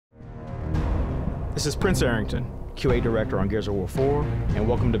This is Prince Arrington, QA Director on Gears of War 4, and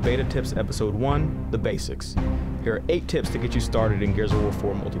welcome to Beta Tips Episode 1, The Basics. Here are 8 tips to get you started in Gears of War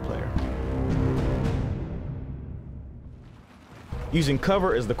 4 multiplayer. Using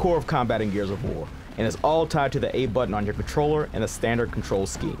cover is the core of combat in Gears of War, and is all tied to the A button on your controller and a standard control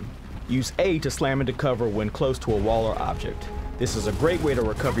scheme. Use A to slam into cover when close to a wall or object. This is a great way to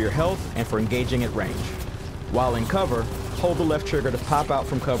recover your health and for engaging at range. While in cover, hold the left trigger to pop out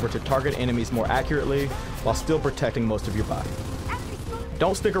from cover to target enemies more accurately while still protecting most of your body.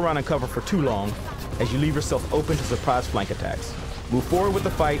 Don't stick around in cover for too long, as you leave yourself open to surprise flank attacks. Move forward with the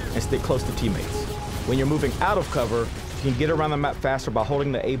fight and stick close to teammates. When you're moving out of cover, you can get around the map faster by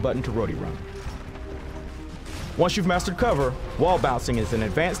holding the A button to roadie run. Once you've mastered cover, wall bouncing is an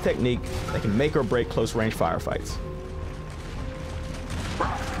advanced technique that can make or break close range firefights.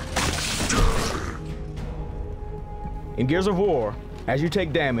 In Gears of War, as you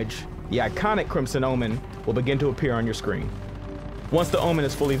take damage, the iconic Crimson Omen will begin to appear on your screen. Once the Omen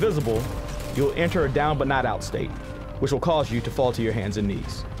is fully visible, you'll enter a down but not out state, which will cause you to fall to your hands and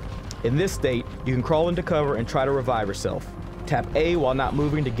knees. In this state, you can crawl into cover and try to revive yourself. Tap A while not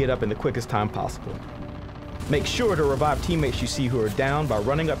moving to get up in the quickest time possible. Make sure to revive teammates you see who are down by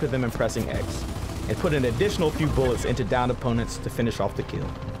running up to them and pressing X, and put an additional few bullets into downed opponents to finish off the kill.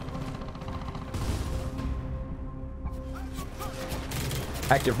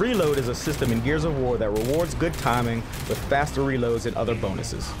 Active Reload is a system in Gears of War that rewards good timing with faster reloads and other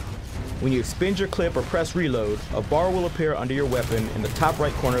bonuses. When you expend your clip or press reload, a bar will appear under your weapon in the top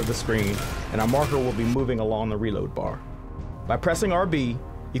right corner of the screen, and a marker will be moving along the reload bar. By pressing RB,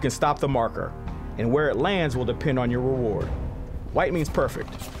 you can stop the marker, and where it lands will depend on your reward. White means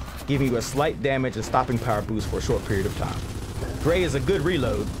perfect, giving you a slight damage and stopping power boost for a short period of time. Gray is a good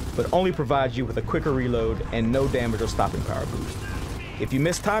reload, but only provides you with a quicker reload and no damage or stopping power boost. If you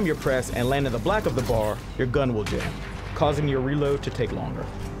mistime your press and land in the black of the bar, your gun will jam, causing your reload to take longer.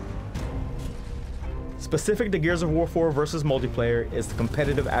 Specific to Gears of War 4 versus multiplayer is the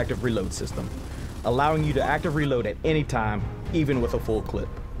competitive active reload system, allowing you to active reload at any time, even with a full clip.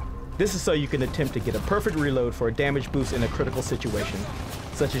 This is so you can attempt to get a perfect reload for a damage boost in a critical situation,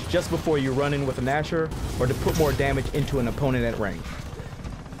 such as just before you run in with a Gnasher, or to put more damage into an opponent at range.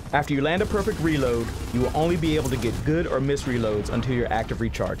 After you land a perfect reload, you will only be able to get good or miss reloads until your active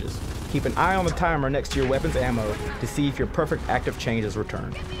recharges. Keep an eye on the timer next to your weapon's ammo to see if your perfect active change is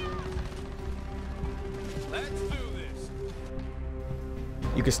returned. Let's do this.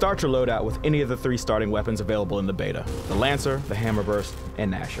 You can start your loadout with any of the 3 starting weapons available in the beta: the Lancer, the Hammerburst,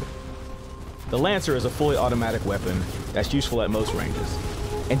 and Gnasher. The Lancer is a fully automatic weapon that's useful at most ranges,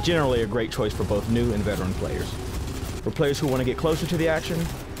 and generally a great choice for both new and veteran players. For players who want to get closer to the action,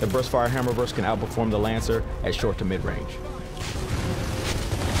 the Burstfire Hammerburst can outperform the Lancer at short to mid-range.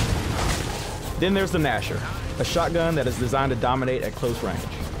 Then there's the Gnasher, a shotgun that is designed to dominate at close range.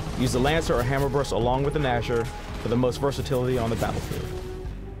 Use the Lancer or Hammerburst along with the Gnasher for the most versatility on the battlefield.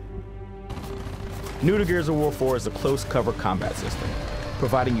 New to Gears of War 4 is the close cover combat system,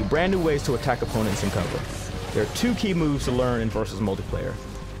 providing you brand new ways to attack opponents in cover. There are 2 key moves to learn in versus multiplayer: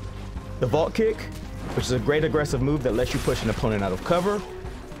 the Vault Kick, which is a great aggressive move that lets you push an opponent out of cover,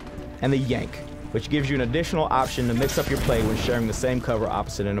 and the Yank, which gives you an additional option to mix up your play when sharing the same cover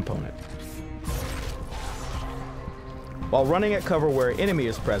opposite an opponent. While running at cover where an enemy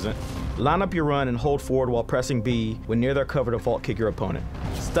is present, line up your run and hold forward while pressing B when near their cover to Vault Kick your opponent,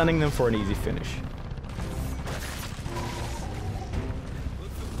 stunning them for an easy finish.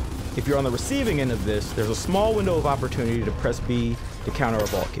 If you're on the receiving end of this, there's a small window of opportunity to press B to counter a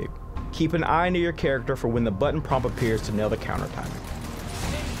Vault Kick. Keep an eye near your character for when the button prompt appears to nail the counter timing.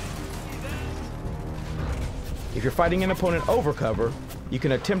 If you're fighting an opponent over cover, you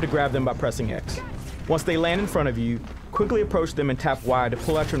can attempt to grab them by pressing X. Once they land in front of you, quickly approach them and tap Y to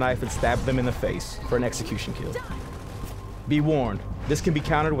pull out your knife and stab them in the face for an execution kill. Be warned, this can be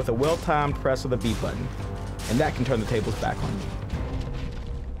countered with a well-timed press of the B button, and that can turn the tables back on you.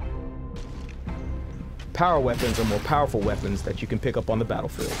 Power weapons are more powerful weapons that you can pick up on the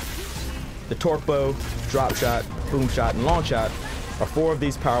battlefield. The Torque Bow, Drop Shot, Boom Shot, and Long Shot are 4 of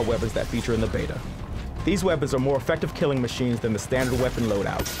these power weapons that feature in the beta. These weapons are more effective killing machines than the standard weapon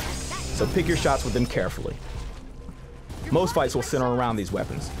loadouts, so pick your shots with them carefully. Most fights will center around these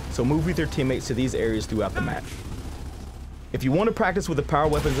weapons, so move with your teammates to these areas throughout the match. If you want to practice with the power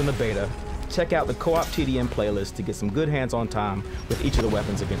weapons in the beta, check out the Co-op TDM playlist to get some good hands-on time with each of the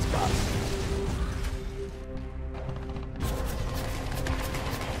weapons against bots.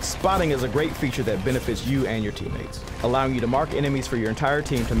 Spotting is a great feature that benefits you and your teammates, allowing you to mark enemies for your entire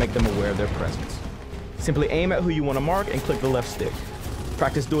team to make them aware of their presence. Simply aim at who you want to mark and click the left stick.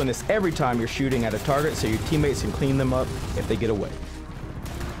 Practice doing this every time you're shooting at a target so your teammates can clean them up if they get away.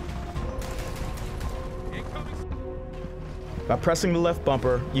 By pressing the left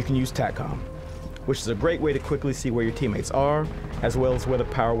bumper, you can use TACCOM, which is a great way to quickly see where your teammates are, as well as where the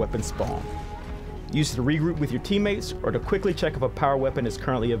power weapons spawn. Use it to regroup with your teammates or to quickly check if a power weapon is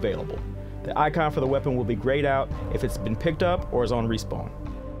currently available. The icon for the weapon will be grayed out if it's been picked up or is on respawn.